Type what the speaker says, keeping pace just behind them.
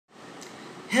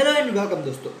And welcome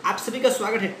दोस्तों, आप सभी का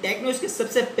स्वागत है टेक न्यूज़ के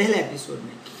सबसे पहले एपिसोड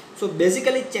में।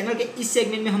 बेसिकली चैनल के इस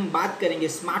सेगमेंट में हम बात करेंगे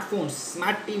स्मार्टफोन्स,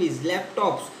 स्मार्ट टीवीज,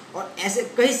 लैपटॉप्स और ऐसे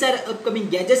कई सारे अपकमिंग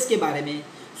गैजेट्स के बारे में।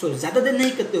 ज़्यादा देर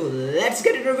नहीं करते हो, let's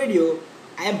get into video.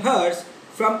 I am Harsh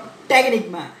from take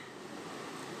enigma.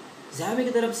 Xiaomi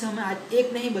की तरफ से हमें आज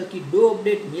एक नहीं बल्कि दो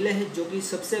अपडेट मिले हैं, जो कि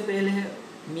सबसे पहले है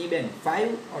Mi Band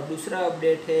 5 और दूसरा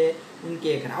अपडेट है उनके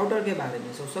एक राउटर के बारे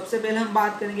में। सबसे पहले हम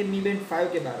बात करेंगे Mi Band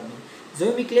 5 के बारे में।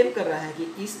 Xiaomi क्लेम कर रहा है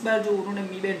कि इस बार जो उन्होंने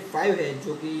Mi Band 5 है,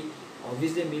 जो कि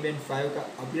ऑब्वियसली Mi Band 5 का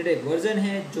अपग्रेडेड वर्जन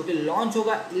है, जो कि लॉन्च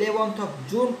होगा 11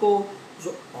 जून को,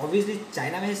 जो ऑब्वियसली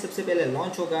चाइना में ही सबसे पहले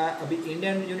लॉन्च होगा। अभी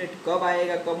इंडियन यूनिट कब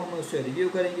आएगा, कब हम उसे रिव्यू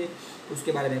करेंगे,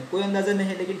 उसके बारे में कोई अंदाज़ा नहीं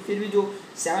है, लेकिन फिर भी जो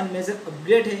 7 मेजर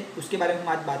अपग्रेड है उसके बारे में हम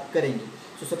आज बात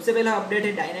करेंगे। सबसे पहला अपडेट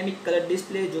है डायनामिक कलर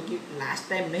डिस्प्ले, जो कि लास्ट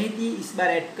टाइम नहीं थी, इस बार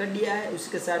ऐड कर दिया है।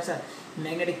 उसके साथ साथ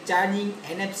मैग्नेटिक चार्जिंग,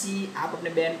 NFC, आप अपने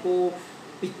बैंड को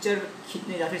पिक्चर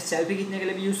खींचने या फिर सेल्फी खींचने के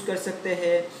लिए भी यूज़ कर सकते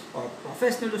हैं। और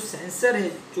प्रोफेशनल जो सेंसर है,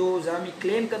 जो Xiaomi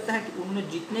क्लेम करता है कि उन्होंने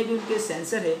जितने भी उनके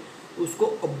सेंसर है उसको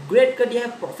अपग्रेड कर दिया है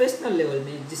प्रोफेशनल लेवल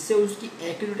में, जिससे उसकी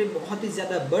एक्यूरेटी बहुत ही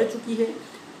ज़्यादा बढ़ चुकी है।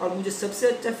 और मुझे सबसे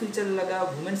अच्छा फीचर लगा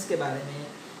वुमेंस के बारे में,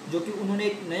 जो कि उन्होंने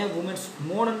एक नया वुमेंस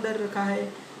मोड अंदर रखा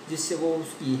है, जिससे वो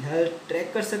उसकी हेल्थ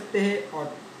ट्रैक कर सकते हैं।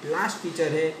 और लास्ट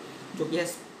फीचर है जो कि है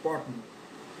स्पॉट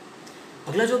मोड।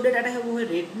 अगला जो अपडेट आता है वो है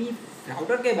रेडमी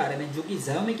राउटर के बारे में, जो कि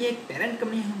Xiaomi की एक पेरेंट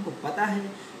कंपनी है, हमको पता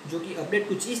है। जो कि अपडेट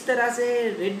कुछ इस तरह से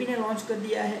रेडमी ने लॉन्च कर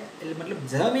दिया है, मतलब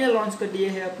Xiaomi ने लॉन्च कर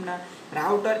दिया है अपना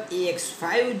राउटर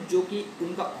AX5, जो कि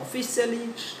उनका ऑफिशियली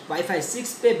वाईफाई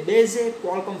 6 पे बेस है,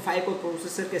 क्वालकॉम 5 कोर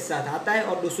प्रोसेसर के साथ आता है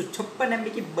और 256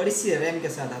 MB की बड़ी सी रैम के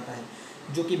साथ आता है,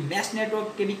 जो कि मैश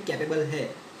नेटवर्क के भी कैपेबल है।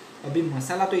 अभी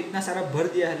मसाला तो इतना सारा भर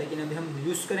दिया है, लेकिन अभी हम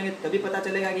यूज़ करेंगे तभी पता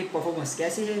चलेगा कि परफॉर्मेंस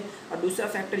कैसी है। और दूसरा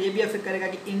फैक्टर ये भी अफेक्ट करेगा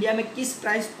कि इंडिया में किस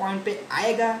प्राइस पॉइंट पे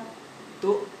आएगा,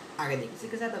 तो आगे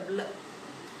देखिए।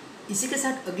 इसी के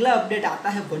साथ अगला अपडेट आता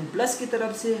है OnePlus की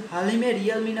तरफ से। हाल ही में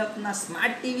Realme ने अपना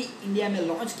स्मार्ट टीवी इंडिया में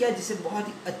लॉन्च किया, जिसे बहुत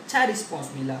ही अच्छा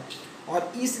रिस्पॉन्स मिला।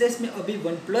 और इस रेस में अभी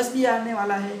OnePlus भी आने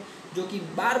वाला है, जो कि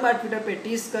बार बार ट्विटर पे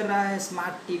टीज कर रहा है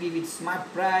smart TV with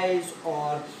smart price.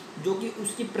 और जो कि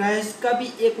उसकी प्राइस का भी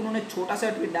एक उन्होंने छोटा सा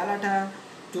ट्वीट डाला था,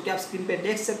 जो कि आप स्क्रीन पे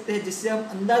देख सकते हैं, जिससे हम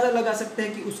अंदाज़ा लगा सकते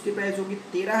हैं कि उसकी प्राइस होगी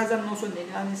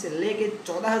 13,999 से लेके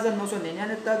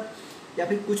 14,999 तक, या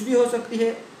फिर कुछ भी हो सकती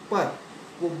है, पर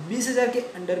वो 20,000 के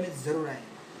अंडर में ज़रूर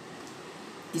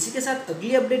आएगा। इसी के साथ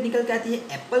अगली अपडेट निकल के आती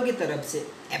है एप्पल की तरफ से।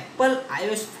 एप्पल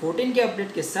iOS 14 के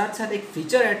अपडेट के साथ साथ एक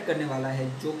फीचर ऐड करने वाला है,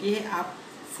 जो कि है आप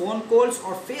फ़ोन कॉल्स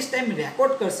और फेस टाइम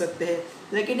रिकॉर्ड कर सकते हैं,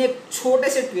 लेकिन एक छोटे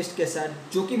से ट्विस्ट के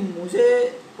साथ, जो कि मुझे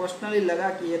पर्सनली लगा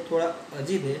कि ये थोड़ा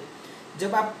अजीब है।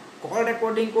 जब आप कॉल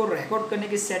रिकॉर्डिंग को रिकॉर्ड करने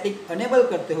की सेटिंग अनेबल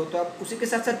करते हो, तो आप उसी के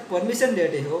साथ साथ परमिशन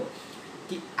देते हो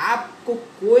कि आपको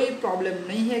कोई प्रॉब्लम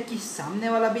नहीं है कि सामने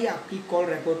वाला भी आपकी कॉल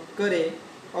रिकॉर्ड करे।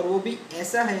 और वो भी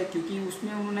ऐसा है क्योंकि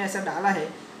उसमें उन्होंने ऐसा डाला है,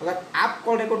 अगर आप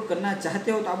कॉल रिकॉर्ड करना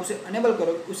चाहते हो तो आप उसे अनेबल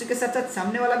करो, उसी के साथ साथ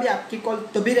सामने वाला भी आपकी कॉल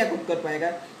तभी रिकॉर्ड कर पाएगा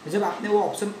जब आपने वो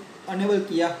ऑप्शन अनेबल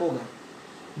किया होगा।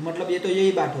 मतलब ये तो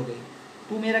यही बात हो गई,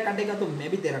 तू मेरा काटेगा तो मैं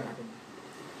भी तेरा काटूंगा।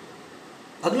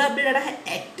 अगला अपडेट आ रहा है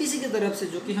HTC की तरफ से,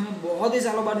 जो कि हमें बहुत ही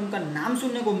सालों बाद उनका नाम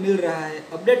सुनने को मिल रहा है।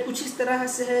 अपडेट कुछ इस तरह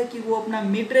से है कि वो अपना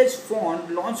मिड रेंज फ़ोन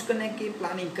लॉन्च करने की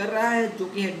प्लानिंग कर रहा है, जो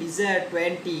कि है Desire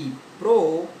 20 Pro।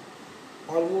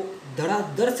 और वो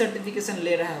धड़ाधड़ सर्टिफिकेशन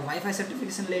ले रहा है, वाईफाई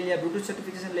सर्टिफिकेशन ले लिया, ब्लूटूथ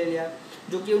सर्टिफिकेशन ले लिया,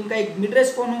 जो कि उनका एक मिड रेंज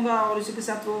फ़ोन होगा। और इसी के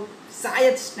साथ वो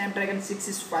शायद स्नैपड्रैगन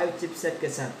 665 चिपसेट के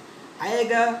साथ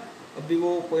आएगा। अभी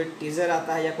वो कोई टीज़र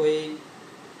आता है या कोई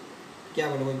क्या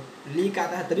बोलो, कोई लीक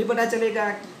आता है, तभी पता चलेगा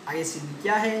कि आगे सीन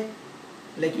क्या है,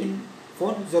 लेकिन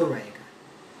फ़ोन ज़रूर आएगा।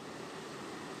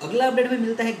 अगला अपडेट में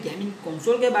मिलता है गेमिंग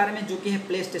कंसोल के बारे में, जो कि है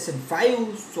PlayStation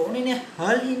 5। सोनी ने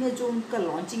हाल ही में जो उनका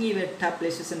लॉन्चिंग इवेंट था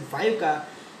PlayStation 5 का,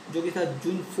 जो कि था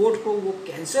जून 4 को, वो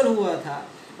कैंसिल हुआ था।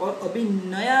 और अभी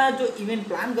नया जो इवेंट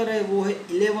प्लान कर रहे हैं वो है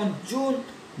 11 जून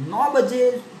 9 बजे,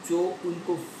 जो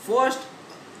उनको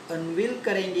फर्स्ट अनवील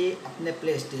करेंगे अपने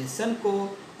PlayStation को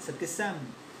सबके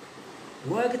सामने।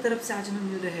 हुआ की तरफ से आज हमें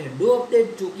मिल रहे हैं दो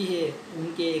अपडेट, जो कि है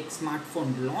उनके एक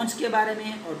स्मार्टफोन लॉन्च के बारे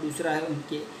में और दूसरा है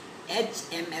उनके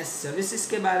HMS सर्विसेज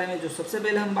के बारे में। जो सबसे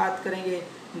पहले हम बात करेंगे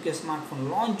उनके स्मार्टफोन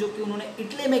लॉन्च, जो कि उन्होंने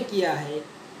इटली में किया है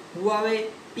Huawei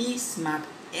P Smart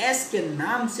S के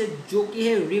नाम से, जो कि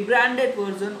है रिब्रांडेड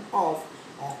वर्जन ऑफ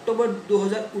अक्टूबर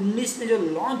 2019 में जो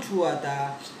लॉन्च हुआ था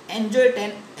Enjoy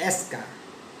 10S का।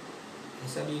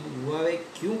 ऐसा भी Huawei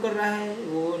क्यों कर रहा है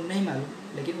वो नहीं मालूम,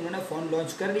 लेकिन उन्होंने फ़ोन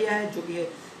लॉन्च कर दिया है, जो कि है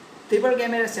ट्रिपल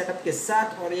कैमरा सेटअप के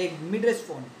साथ और एक मिड रेंज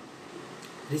फ़ोन।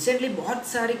 रिसेंटली बहुत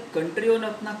सारी कंट्रियों ने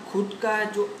अपना खुद का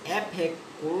जो ऐप है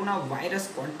corona virus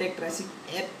contact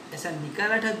tracing app ऐसा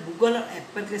निकाला था गूगल और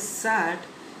एप्पल के साथ,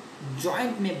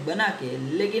 जॉइंट में बना के,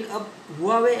 लेकिन अब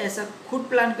Huawei ऐसा खुद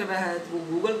प्लान कर रहा है तो वो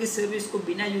गूगल की सर्विस को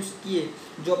बिना यूज़ किए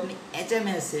जो अपनी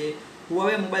HMS है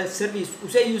Huawei मोबाइल सर्विस,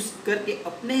 उसे यूज़ करके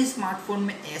अपने ही स्मार्टफोन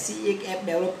में ऐसी एक ऐप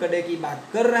डेवलप करने की बात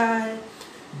कर रहा है,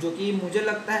 जो कि मुझे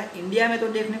लगता है इंडिया में तो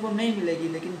देखने को नहीं मिलेगी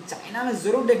लेकिन चाइना में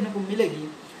ज़रूर देखने को मिलेगी।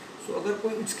 सो अगर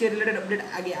कोई उसके रिलेटेड अपडेट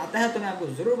आगे आता है तो मैं आपको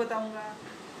ज़रूर बताऊँगा।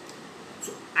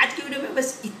 सो आज की वीडियो में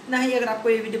बस इतना ही। अगर आपको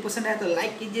ये वीडियो पसंद आया तो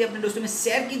लाइक कीजिए, अपने दोस्तों में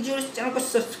शेयर कीजिए और इस चैनल को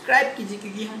सब्सक्राइब कीजिए,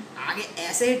 क्योंकि हम आगे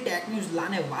ऐसे ही टेक न्यूज़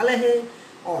लाने वाले हैं।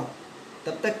 और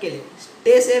तब तक के लिए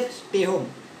स्टे सेफ, स्टे होम।